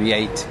got maybe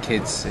 8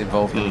 kids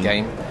involved in the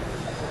game,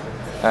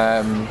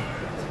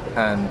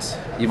 and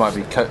you might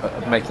be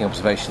making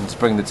observations,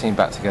 bring the team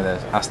back together,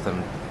 ask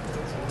them,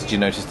 did you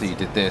notice that you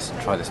did this, and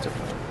try this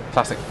different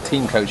classic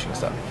team coaching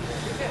stuff.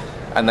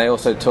 And they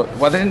also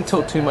they didn't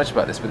talk too much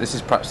about this, but this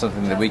is perhaps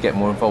something that we get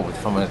more involved with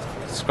from a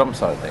scrum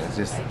side of things,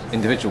 is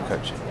individual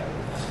coaching.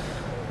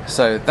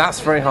 So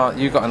that's very hard.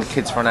 You've got the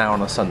kids for an hour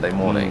on a Sunday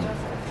morning.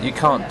 You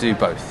can't do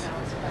both.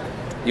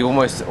 You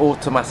almost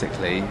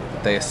automatically,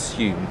 they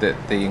assume that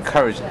the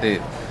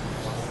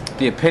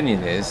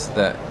opinion is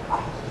that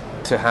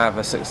to have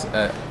a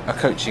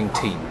coaching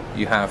team,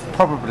 you have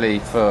probably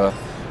for,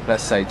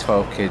 let's say,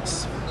 12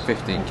 kids,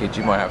 15 kids,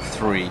 you might have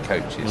 3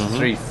 coaches.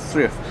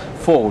 3 or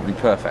 4 would be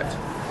perfect.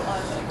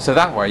 So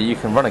that way you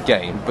can run a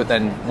game, but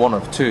then one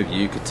of 2 of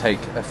you could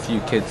take a few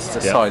kids to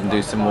the side and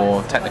do some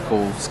more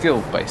technical,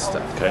 skill-based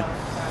stuff. Okay.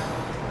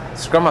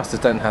 Scrum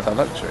Masters don't have that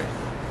luxury.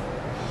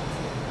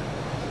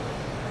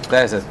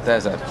 There's a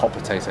hot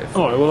potato.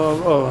 All right.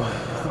 Well,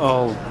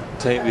 I'll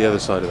take the other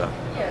side of that.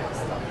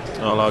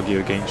 I'll argue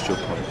against your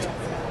point,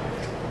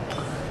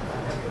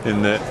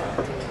 in that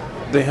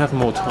they have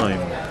more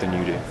time than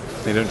you do.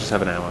 They don't just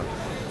have an hour,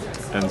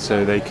 and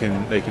so they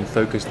can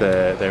focus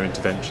their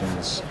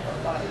interventions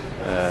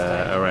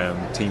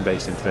around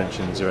team-based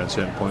interventions around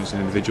certain points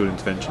and individual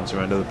interventions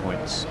around other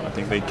points. I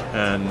think they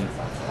can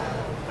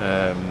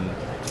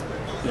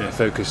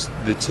focus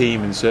the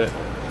team in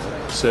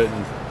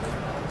certain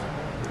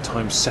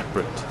times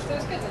separate.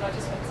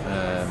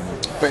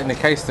 But in the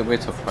case that we're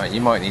talking about, you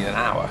might need an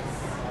hour.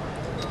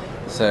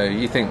 So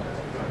you think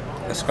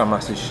a Scrum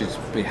Master should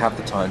have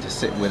the time to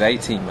sit with a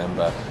team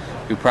member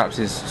who perhaps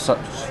is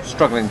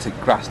struggling to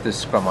grasp this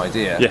Scrum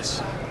idea?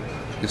 Yes.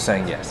 You're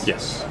saying yes?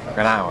 Yes.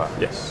 An hour?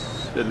 Yes.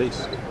 At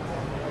least.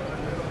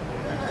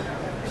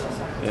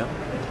 Yeah.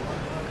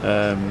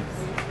 I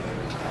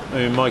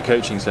mean, my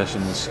coaching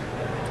sessions,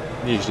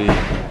 usually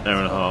an hour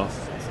and a half,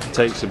 it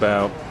takes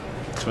about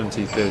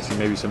 20, 30,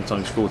 maybe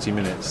sometimes 40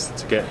 minutes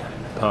to get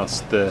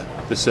past the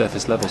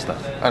surface level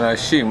stuff. And I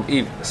assume,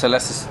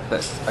 let's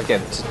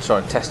again, to try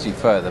and test you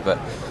further, but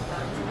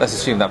let's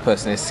assume that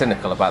person is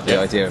cynical about the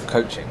idea of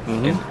coaching,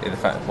 in the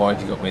fact, why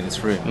have you got me in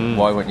this room?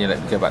 Why won't you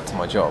let me go back to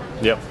my job?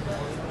 Yep.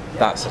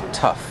 That's a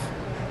tough.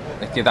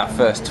 That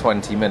first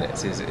 20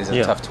 minutes is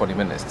a tough 20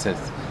 minutes to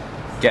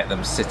get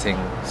them sitting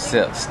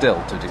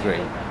still to a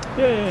degree.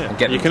 Yeah. And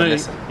get them to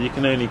listen. You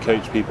can only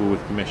coach people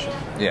with permission.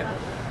 Yeah.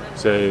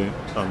 So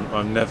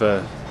I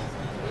never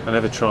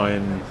try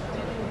and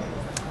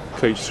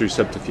coach through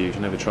subterfuge. I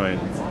never try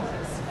and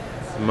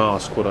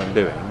mask what I'm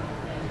doing,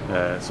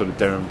 sort of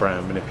Darren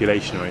Brown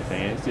manipulation or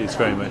anything. It's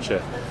very much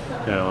if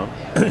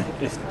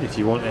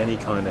you want any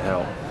kind of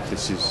help,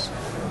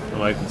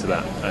 I'm open to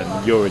that,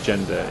 and your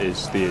agenda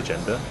is the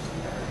agenda.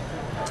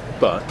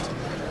 But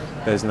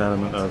there's an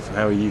element of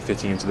how are you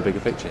fitting into the bigger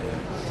picture here.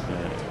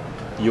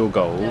 Your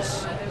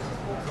goals,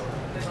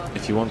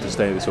 if you want to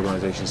stay at this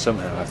organisation,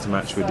 somehow have to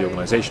match with the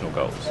organisational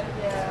goals.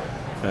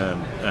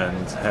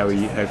 And how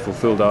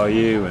fulfilled are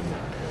you, and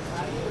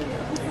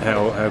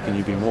how can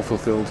you be more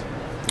fulfilled?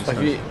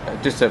 Have you,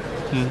 just to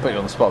put you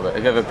on the spot, but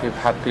have you ever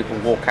had people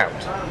walk out?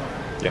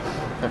 Yeah.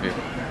 Have you?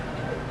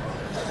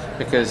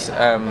 Because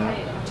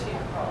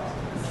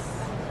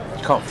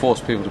you can't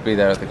force people to be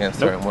there against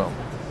their own will.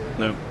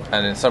 No.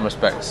 And in some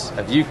respects,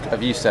 have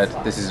you said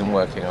this isn't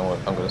working?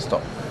 I'm going to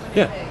stop.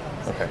 Yeah,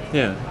 Okay.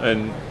 yeah,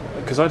 and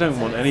because I don't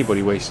want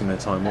anybody wasting their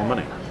time or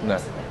money. No.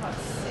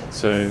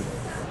 So,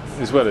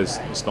 as well as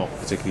it's not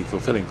particularly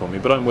fulfilling for me,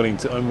 but I'm willing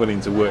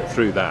to work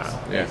through that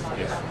Yeah.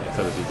 if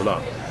other people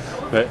are.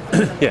 But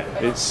yeah,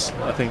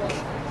 I think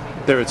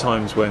there are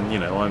times when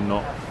I'm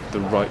not the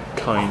right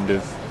kind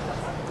of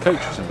coach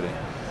for somebody.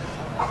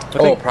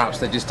 Or perhaps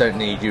they just don't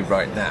need you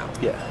right now.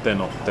 Yeah, they're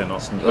not looking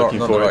not for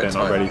the it. right They're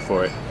not time. ready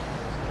for it.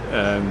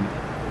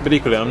 But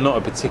equally, I'm not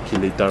a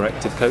particularly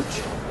directive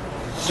coach.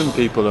 Some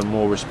people are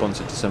more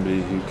responsive to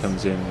somebody who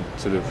comes in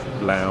sort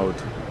of loud,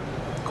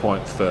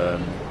 quite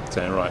firm,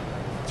 saying, right,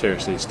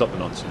 seriously, stop the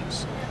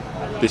nonsense.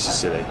 This is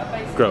silly.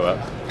 Grow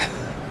up.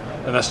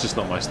 And that's just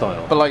not my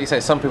style. But like you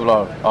say, some people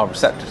are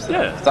receptive to that.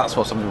 Yeah. That's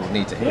what some people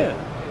need to hear.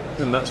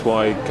 Yeah, and that's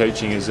why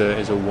coaching is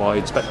a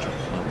wide spectrum.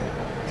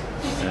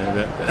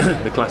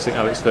 The classic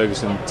Alex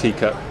Ferguson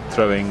teacup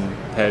throwing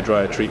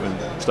hairdryer treatment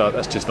style,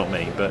 that's just not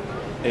me, but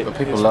But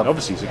people it's love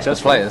obviously the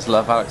successful. players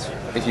love Alex.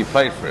 If you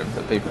played for him,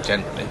 but people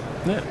generally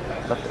Yeah.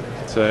 love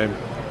it. So,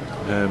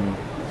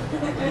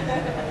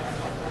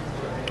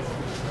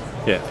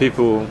 yeah,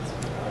 people.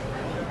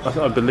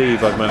 I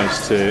believe I've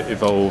managed to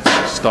evolve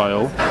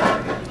style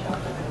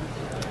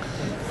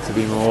to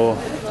be more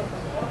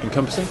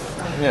encompassing.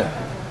 Yeah.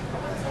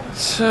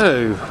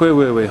 So, where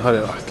were we?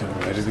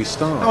 Where did we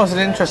start? That was an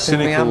interesting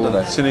meander,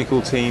 though.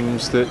 Cynical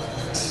teams that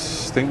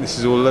think this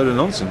is all a load of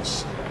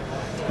nonsense.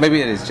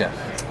 Maybe it is, Jeff.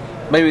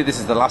 Maybe this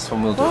is the last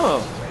one we'll do.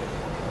 Oh.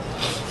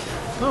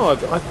 No,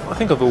 I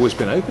think I've always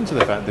been open to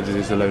the fact that it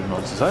is a load of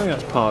nonsense. I think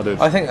that's part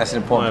of. I think that's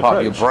an important my part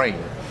of your approach.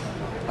 brain.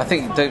 I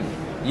think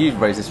you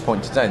raised this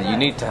point today that you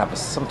need to have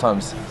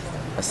sometimes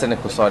a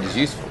cynical side is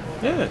useful.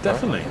 Yeah,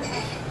 definitely.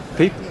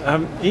 People,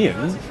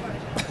 Ian,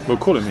 we'll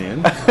call him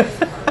Ian,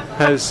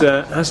 has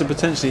a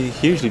potentially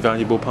hugely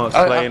valuable part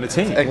to play in a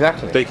team.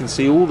 Exactly. They can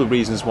see all the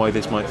reasons why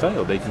this might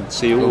fail. They can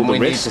see all the we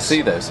need risks. to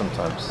see those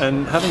sometimes.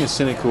 And having a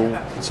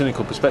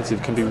cynical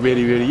perspective can be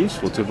really, really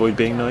useful to avoid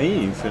being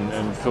naive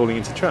and falling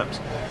into traps.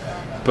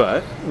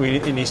 But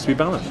it needs to be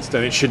balanced,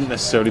 and it shouldn't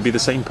necessarily be the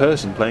same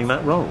person playing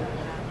that role.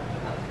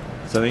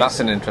 So I think That's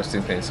an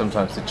interesting thing.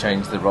 Sometimes to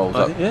change the roles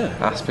up. yeah.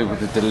 Ask people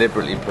to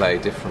deliberately play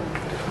different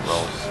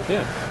roles.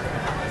 yeah,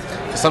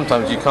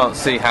 Sometimes you can't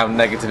see how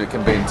negative it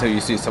can be until you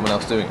see someone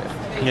else doing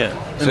it.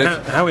 yeah. So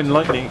And how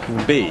enlightening it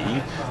can be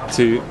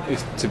to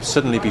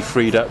suddenly be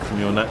freed up from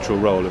your natural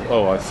role of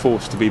I'm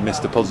forced to be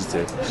Mr.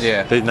 Positive.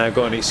 Yeah. They've now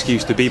got an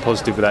excuse to be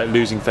positive without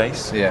losing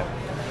face. Yeah.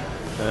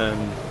 So,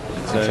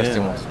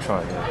 Interesting yeah. one to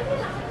try. Yeah.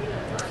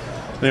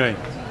 Anyway,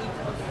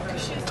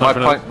 time for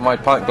another- My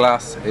pint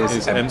glass is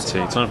It's empty.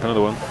 empty. Time for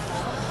another one.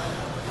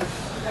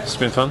 It's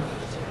been fun.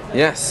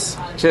 Yes.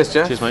 Cheers,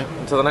 Jeff. Cheers, mate.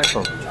 Until the next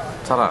one.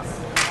 Ta-da.